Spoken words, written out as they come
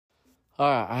All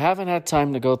right, I haven't had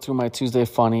time to go through my Tuesday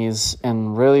funnies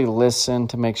and really listen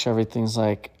to make sure everything's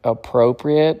like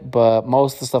appropriate, but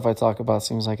most of the stuff I talk about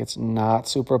seems like it's not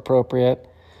super appropriate.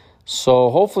 So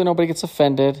hopefully nobody gets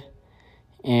offended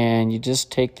and you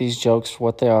just take these jokes for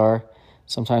what they are.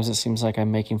 Sometimes it seems like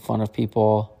I'm making fun of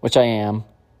people, which I am,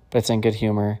 but it's in good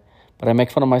humor. But I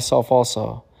make fun of myself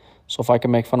also. So if I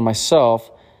can make fun of myself,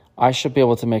 I should be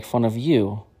able to make fun of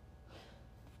you.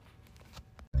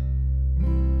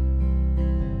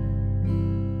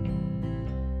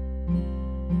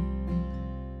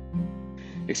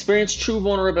 Experience true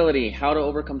vulnerability, how to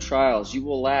overcome trials. You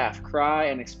will laugh, cry,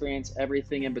 and experience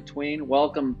everything in between.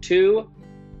 Welcome to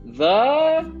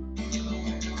the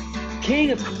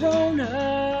King of Corona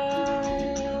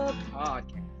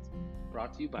podcast,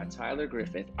 brought to you by Tyler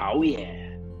Griffith. Oh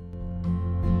yeah.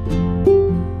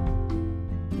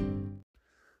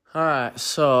 All right,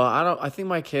 so I think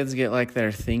my kids get like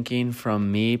their thinking from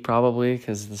me probably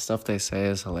because the stuff they say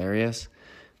is hilarious.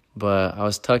 But I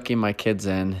was tucking my kids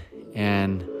in,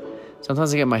 and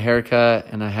sometimes I get my hair cut,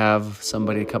 and I have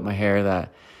somebody cut my hair that's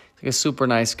like a super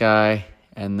nice guy.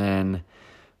 And then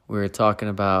we were talking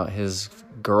about his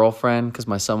girlfriend because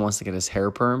my son wants to get his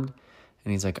hair permed.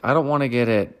 And he's like, I don't want to get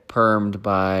it permed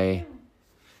by...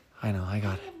 I know, I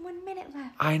got it. We have 1 minute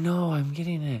left. I know, I'm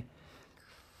getting it.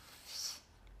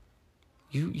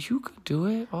 You could do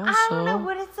it also. I don't know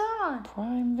what it's on.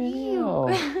 Prime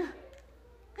Video.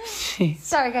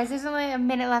 Sorry, guys. There's only a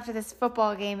minute left of this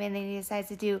football game, and then he decides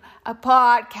to do a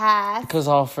podcast. Because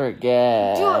I'll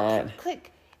forget. Do it.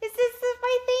 Click. Is this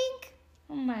my thing?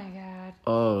 Oh, my God.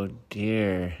 Oh,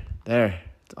 dear. There.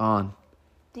 It's on.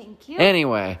 Thank you.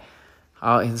 Anyway,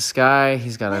 this guy,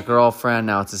 he's got a girlfriend.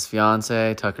 Now it's his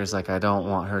fiance. Tucker's like, I don't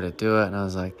want her to do it. And I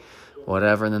was like,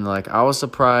 whatever. And then they're like, I was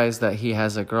surprised that he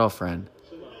has a girlfriend.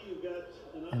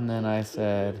 And then I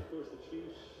said,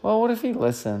 well, what if he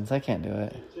listens? I can't do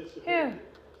it. Who?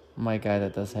 My guy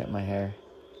that does my hair.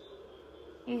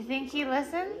 You think he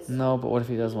listens? No, but what if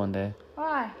he does one day?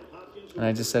 Why? And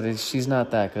I just said, she's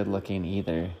not that good looking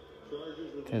either.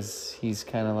 Because he's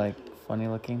kind of like funny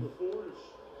looking.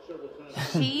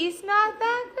 She's not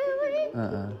that good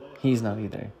looking? He's not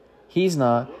either. He's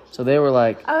not. So they were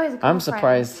like, Oh, his girlfriend. I'm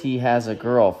surprised he has a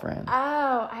girlfriend.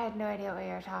 Oh, I had no idea what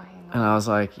you were talking about. And I was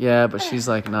like, yeah, but she's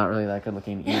like not really that good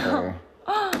looking either.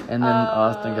 And then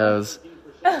Austin goes,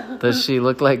 does she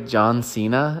look like John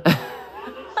Cena?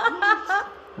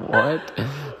 What?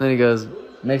 Then he goes,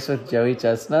 mixed with Joey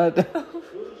Chestnut.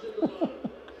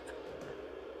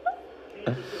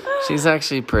 She's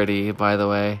actually pretty, by the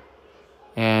way.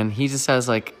 And he just has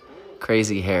like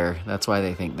crazy hair. That's why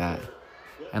they think that.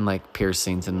 And like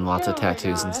piercings and lots of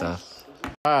tattoos and stuff.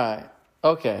 All right.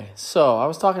 Okay. So I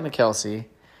was talking to Kelsey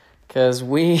because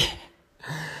we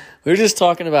were just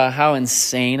talking about how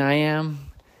insane I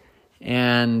am.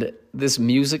 And this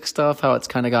music stuff, how it's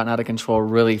kind of gotten out of control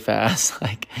really fast.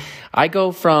 Like, I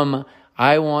go from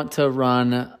I want to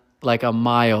run like a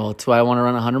mile to I want to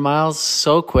run 100 miles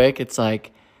so quick. It's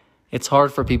like, it's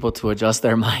hard for people to adjust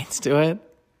their minds to it.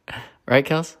 Right,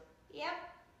 Kels? Yep.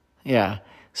 Yeah.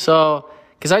 So,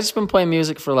 because I've just been playing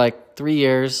music for like 3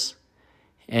 years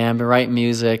and I've been writing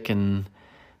music, and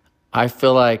I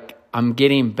feel like I'm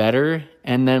getting better.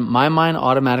 And then my mind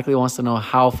automatically wants to know,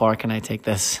 how far can I take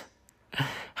this?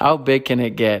 How big can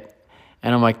it get?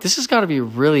 And I'm like, this has got to be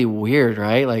really weird,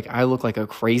 right? Like, I look like a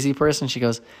crazy person. She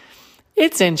goes,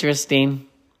 it's interesting.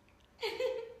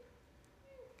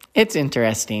 It's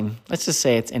interesting. Let's just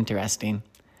say it's interesting.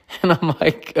 And I'm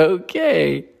like,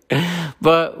 okay.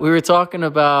 But we were talking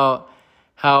about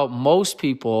how most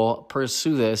people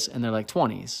pursue this in their like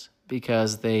 20s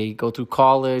because they go through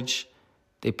college,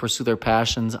 they pursue their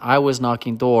passions. I was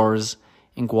knocking doors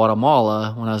in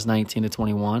Guatemala when I was 19 to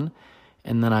 21.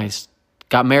 And then I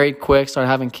got married quick, started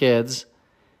having kids.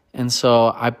 And so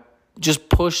I just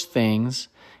pushed things.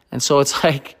 And so it's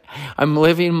like I'm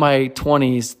living my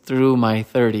 20s through my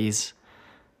 30s.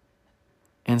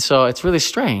 And so it's really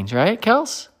strange, right,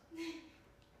 Kels?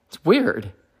 It's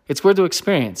weird. It's weird to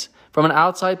experience from an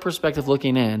outside perspective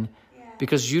looking in,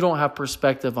 because you don't have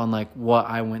perspective on like what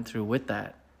I went through with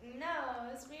that. No,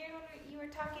 it was weird when you were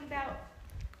talking about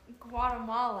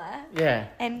Guatemala. Yeah.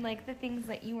 And like the things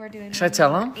that you were doing. Should I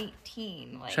tell them?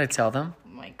 18. Like, Should I tell them? oh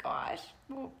my gosh.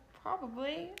 Well,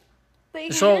 probably.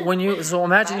 Like, So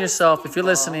imagine yourself, if you're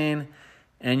listening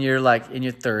and you're like in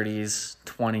your 30s,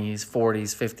 20s,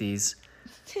 40s, 50s,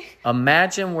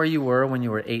 imagine where you were when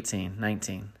you were 18,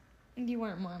 19. You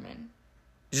weren't Mormon.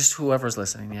 Just whoever's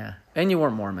listening, yeah. And you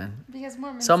weren't Mormon. Because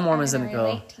Mormons Some Mormons aren't didn't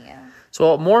gonna go. relate to you.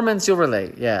 So Mormons, you'll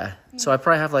relate, yeah. So I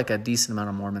probably have like a decent amount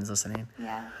of Mormons listening.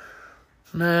 Yeah.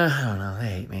 Nah, I don't know. They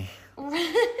hate me. Well,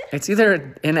 It's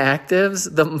either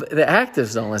inactives. The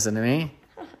actives don't listen to me.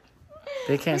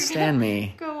 They can't stand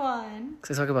me. Go on.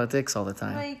 Because I talk about dicks all the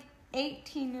time. Like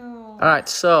 18-year-olds. All right,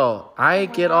 so I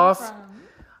get off.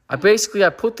 I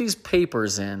put these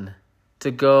papers in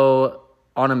to go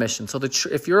on a mission. So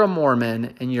if you're a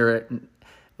Mormon and you're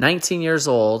 19 years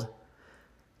old,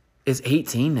 it's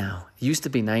 18 now. It used to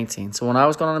be 19. So when I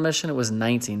was going on a mission, it was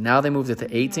 19. Now they moved it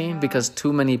to 18 because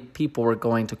too many people were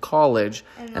going to college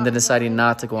and then deciding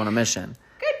not to go on a mission.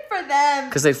 Good for them.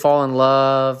 Because they'd fall in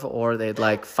love or they'd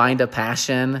like find a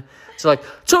passion. So like,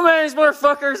 too many of these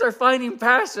motherfuckers are finding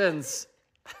passions.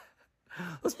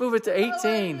 Let's move it to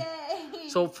 18.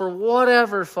 So for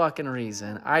whatever fucking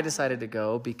reason, I decided to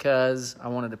go because I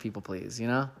wanted to people please, you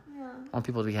know? Yeah. I want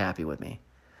people to be happy with me.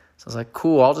 So I was like,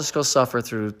 cool, I'll just go suffer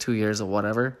through 2 years of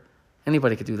whatever.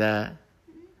 Anybody could do that.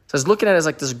 So I was looking at it as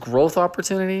like this growth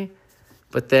opportunity,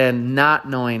 but then not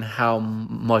knowing how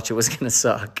much it was going to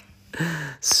suck.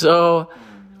 So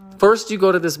first you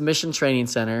go to this mission training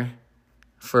center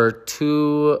for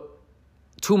two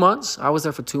months. I was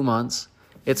there for 2 months.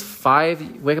 It's 5,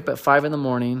 you wake up at 5 in the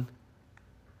morning.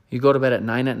 You go to bed at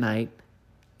 9 at night.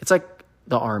 It's like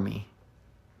the army.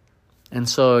 And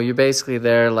so you're basically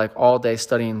there like all day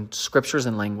studying scriptures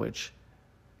and language.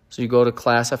 So you go to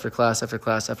class after class after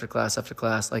class after class after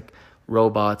class like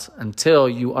robots until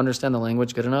you understand the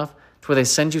language good enough to where they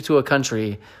send you to a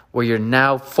country where you're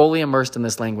now fully immersed in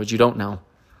this language you don't know.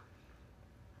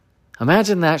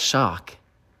 Imagine that shock.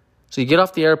 So you get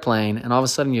off the airplane and all of a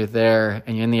sudden you're there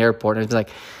and you're in the airport and it's like,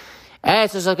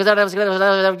 and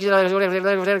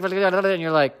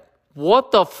you're like,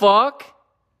 what the fuck?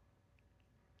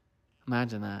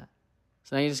 Imagine that.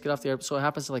 So now you just get off the airport. So it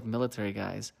happens to like military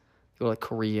guys. Go to like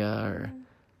Korea or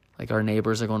like our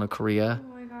neighbors are going to Korea.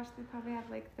 Oh my gosh, they probably have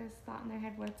like this thought in their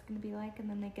head what it's going to be like, and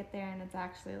then they get there and it's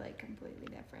actually like completely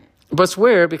different. But it's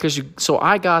weird because so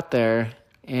I got there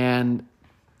and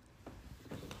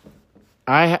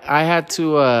I had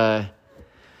to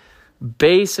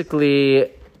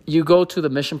basically, you go to the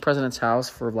mission president's house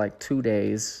for like 2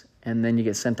 days and then you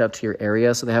get sent out to your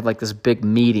area. So they have like this big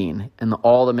meeting and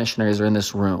all the missionaries are in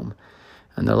this room.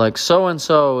 And they're like,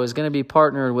 so-and-so is going to be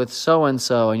partnered with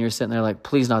so-and-so. And you're sitting there like,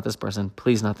 please not this person,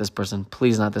 please not this person,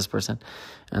 please not this person.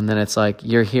 And then it's like,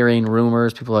 you're hearing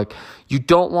rumors. People are like, you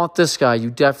don't want this guy. You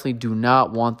definitely do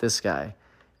not want this guy.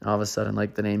 And all of a sudden,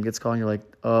 like the name gets called and you're like,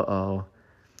 uh-oh.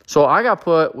 So I got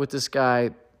put with this guy,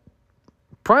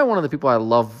 probably one of the people I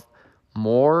love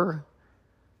more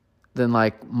than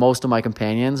like most of my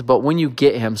companions. But when you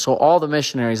get him, so all the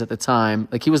missionaries at the time,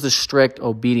 like he was the strict,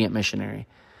 obedient missionary.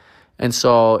 And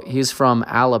so he's from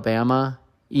Alabama.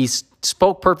 He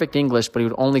spoke perfect English, but he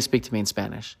would only speak to me in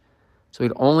Spanish. So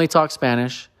he'd only talk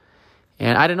Spanish.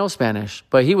 And I didn't know Spanish,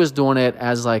 but he was doing it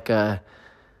as like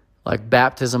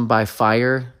baptism by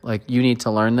fire. Like, you need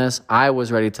to learn this. I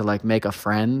was ready to like make a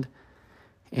friend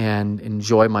and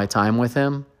enjoy my time with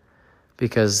him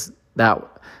because that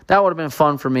would have been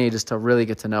fun for me just to really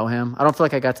get to know him. I don't feel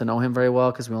like I got to know him very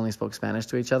well because we only spoke Spanish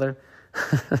to each other.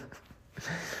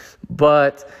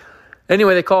 But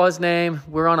anyway, they call his name.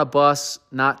 We're on a bus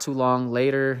not too long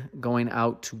later going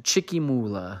out to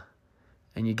Chiquimula.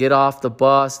 And you get off the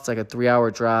bus. It's like a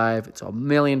 3-hour drive. It's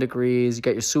 1,000,000 degrees. You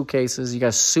got your suitcases. You got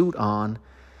a suit on.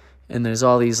 And there's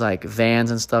all these like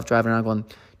vans and stuff driving around going,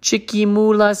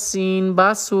 Chiquimula sin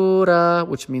basura,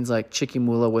 which means like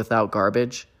Chiquimula without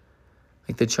garbage.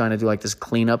 Like they're trying to do like this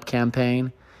cleanup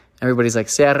campaign. Everybody's like,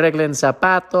 se arreglen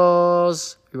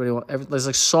zapatos. There's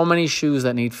like so many shoes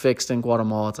that need fixed in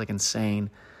Guatemala. It's like insane.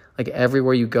 Like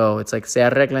everywhere you go, it's like, se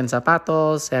arreglen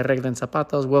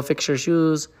zapatos. We'll fix your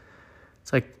shoes.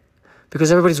 It's like,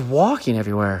 because everybody's walking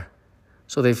everywhere.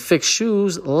 So they fix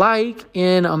shoes like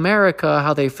in America,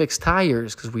 how they fix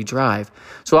tires because we drive.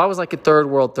 So I was like a third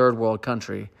world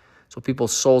country. So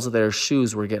people's soles of their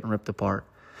shoes were getting ripped apart.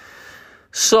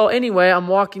 So anyway, I'm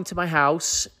walking to my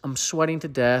house. I'm sweating to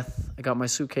death. I got my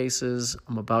suitcases.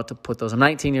 I'm about to put those. I'm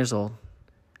 19 years old.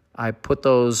 I put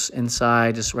those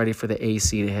inside just ready for the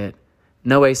AC to hit.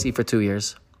 No AC for 2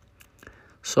 years.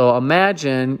 So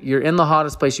imagine you're in the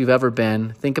hottest place you've ever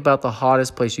been. Think about the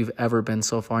hottest place you've ever been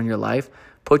so far in your life.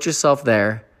 Put yourself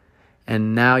there.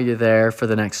 And now you're there for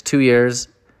the next 2 years.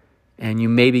 And you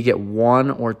maybe get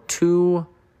 1 or 2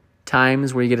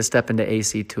 times where you get to step into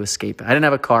AC to escape. I didn't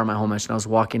have a car my whole mission. I was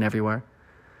walking everywhere.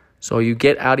 So you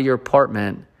get out of your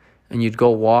apartment and you'd go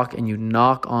walk and you'd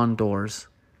knock on doors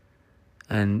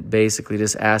and basically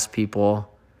just ask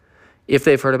people if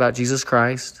they've heard about Jesus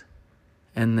Christ,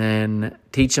 and then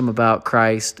teach them about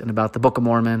Christ and about the Book of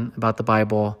Mormon, about the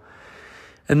Bible.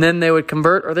 And then they would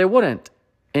convert or they wouldn't.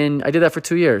 And I did that for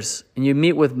 2 years. And you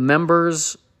meet with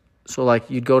members So like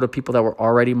you'd go to people that were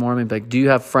already Mormon, be like, do you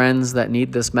have friends that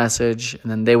need this message?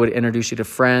 And then they would introduce you to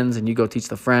friends and you go teach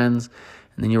the friends.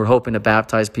 And then you were hoping to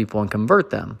baptize people and convert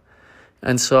them.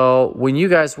 And so when you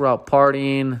guys were out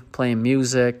partying, playing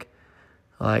music,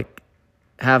 like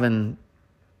having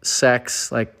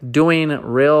sex, like doing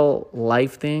real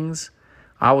life things,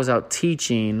 I was out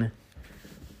teaching.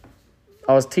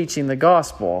 I was teaching the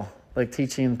gospel, like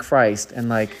teaching Christ. And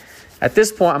like at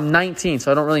this point, I'm 19,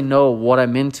 so I don't really know what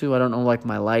I'm into. I don't know like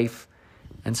my life.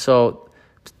 And so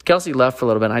Kelsey left for a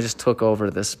little bit, and I just took over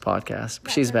this podcast.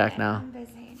 But she's back now. I'm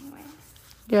busy anyway.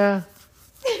 Yeah.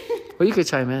 Well, you could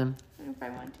chime in. If I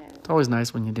want to. It's always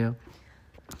nice when you do.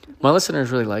 My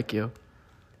listeners really like you.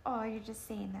 Oh, you're just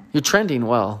saying that. You're trending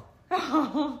well.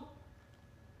 Oh.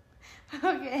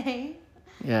 Okay.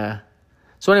 Yeah.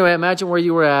 So anyway, imagine where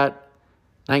you were at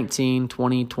 19,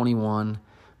 20, 21.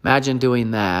 Imagine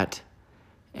doing that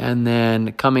and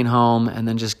then coming home and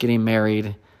then just getting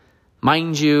married.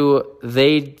 Mind you,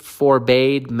 they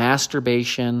forbade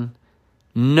masturbation.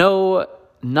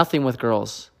 Nothing with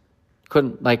girls.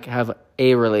 Couldn't like have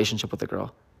a relationship with a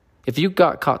girl. If you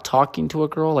got caught talking to a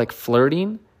girl, like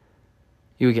flirting,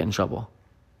 you would get in trouble.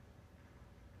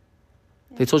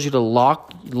 Yeah. They told you to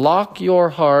lock your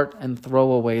heart and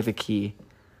throw away the key.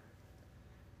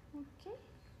 Okay.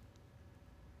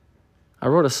 I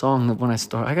wrote a song that when I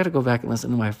started, I got to go back and listen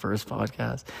to my first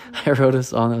podcast. I wrote a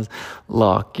song that was,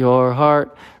 lock your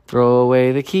heart, throw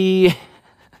away the key.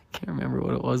 I can't remember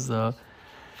what it was though.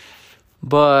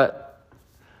 But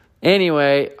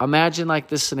anyway, imagine like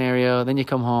this scenario. Then you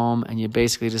come home and you're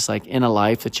basically just like in a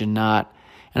life that you're not.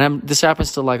 And this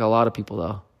happens to like a lot of people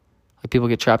though. Like people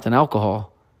get trapped in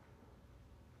alcohol.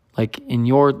 Like in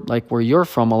your, like where you're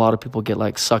from, a lot of people get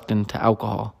like sucked into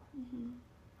alcohol. Mm-hmm.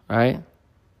 Right?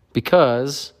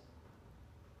 Because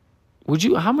what's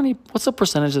the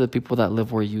percentage of the people that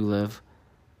live where you live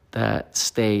that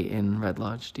stay in Red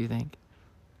Lodge, do you think?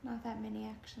 Not that many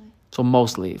actually. So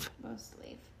most leave. Most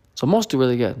leave. So most do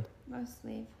really good. Most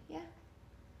leave, yeah.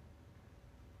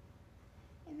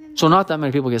 And then So not that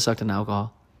many people get sucked into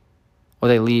alcohol. Or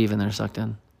they leave and they're sucked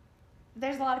in.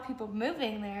 there's a lot of people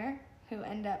moving there who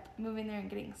end up moving there and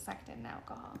getting sucked into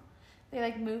alcohol. They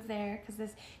like move there because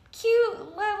this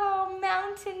cute little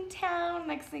mountain town.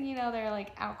 Next thing you know, they're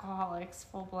like alcoholics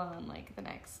full blown like the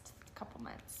next couple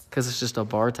months. Because it's just a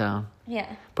bar town. Yeah.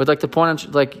 But like the point,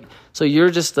 so you're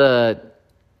just I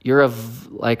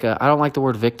don't like the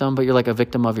word victim, but you're like a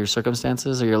victim of your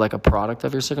circumstances, or you're like a product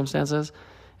of your circumstances.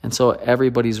 And so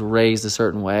everybody's raised a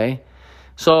certain way.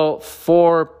 So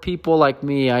for people like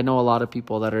me, I know a lot of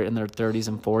people that are in their 30s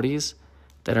and 40s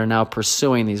that are now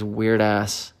pursuing these weird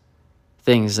ass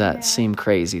things that seem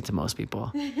crazy to most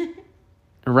people. In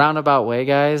a roundabout way,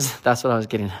 guys, that's what I was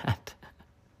getting at.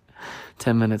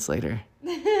 10 minutes later.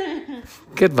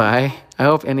 Goodbye. I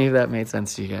hope any of that made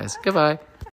sense to you guys. Goodbye.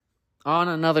 On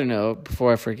another note,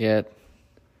 before I forget,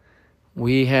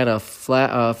 we had a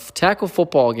tackle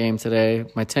football game today.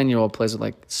 My 10-year-old plays with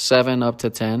like 7 up to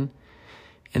 10.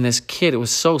 And this kid, it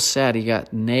was so sad. He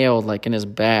got nailed like in his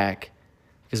back.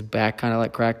 His back kind of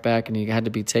like cracked back, and he had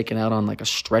to be taken out on like a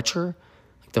stretcher.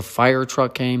 Like the fire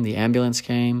truck came, the ambulance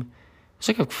came. It was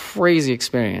like a crazy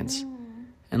experience.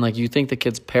 And like you think the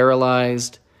kid's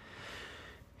paralyzed.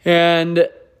 And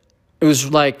it was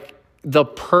like the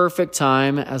perfect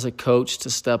time as a coach to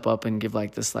step up and give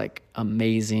like this like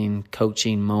amazing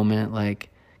coaching moment. Like,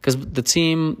 because the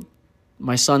team,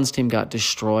 my son's team got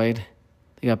destroyed.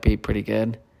 They got beat pretty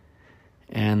good.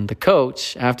 And the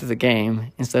coach, after the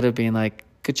game, instead of being like,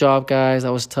 good job, guys,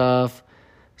 that was tough.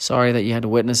 Sorry that you had to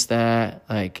witness that.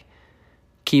 Like,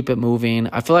 keep it moving.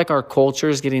 I feel like our culture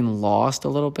is getting lost a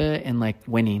little bit in like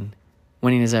winning.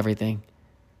 Winning is everything.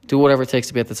 Do whatever it takes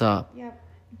to be at the top. Yep.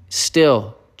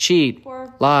 Steal, cheat,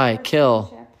 lie,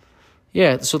 kill.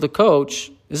 Yeah, so the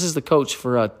coach, this is the coach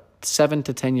for a 7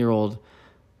 to 10-year-old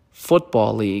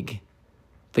football league.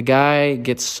 The guy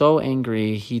gets so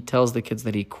angry, he tells the kids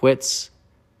that he quits.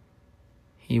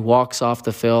 He walks off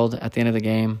the field at the end of the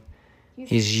game.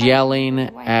 He's yelling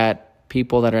at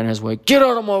people that are in his way, get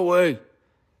out of my way.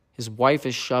 His wife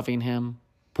is shoving him,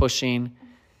 pushing.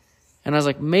 And I was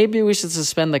like, maybe we should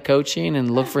suspend the coaching and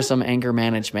look for some anger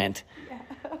management. Yeah.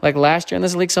 Like last year in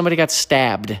this league, somebody got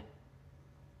stabbed.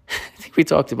 I think we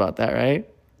talked about that, right?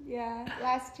 Yeah,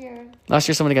 last year. Last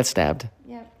year, somebody got stabbed.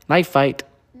 Yep. Knife fight.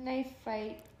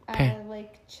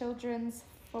 Like children's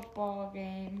football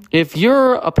game. If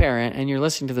you're a parent and you're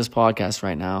listening to this podcast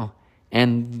right now,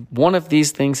 and one of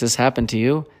these things has happened to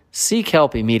you, seek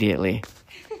help immediately.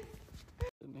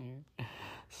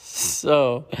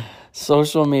 So,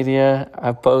 social media,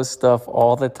 I post stuff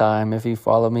all the time. If you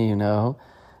follow me, you know.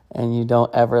 and you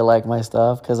don't ever like my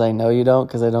stuff, because I know you don't,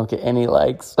 because I don't get any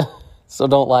likes. So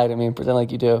don't lie to me and pretend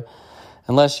like you do.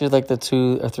 Unless you're like the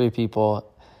 2 or 3 people.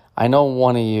 I know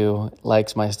one of you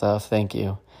likes my stuff. Thank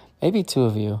you. Maybe 2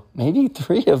 of you. Maybe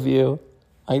 3 of you.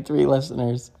 My 3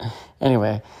 listeners.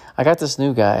 Anyway, I got this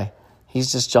new guy.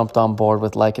 He's just jumped on board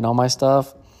with liking all my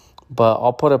stuff. But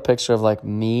I'll put a picture of like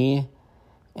me,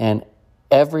 and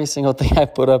every single thing I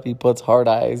put up, he puts heart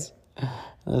eyes. And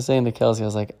I was saying to Kelsey, I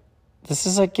was like, this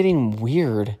is like getting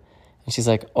weird. And she's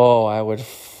like, oh, I would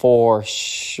for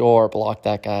sure block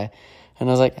that guy. And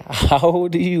I was like, how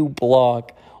do you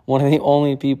block one of the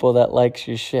only people that likes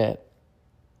your shit?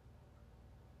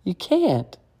 You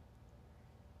can't.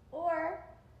 Or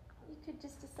you could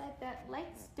just decide that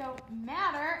likes don't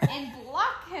matter and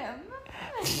block him.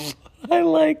 I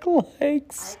like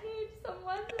likes. I need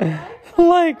someone to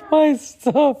Like my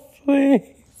stuff,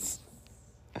 please.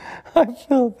 I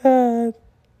feel bad.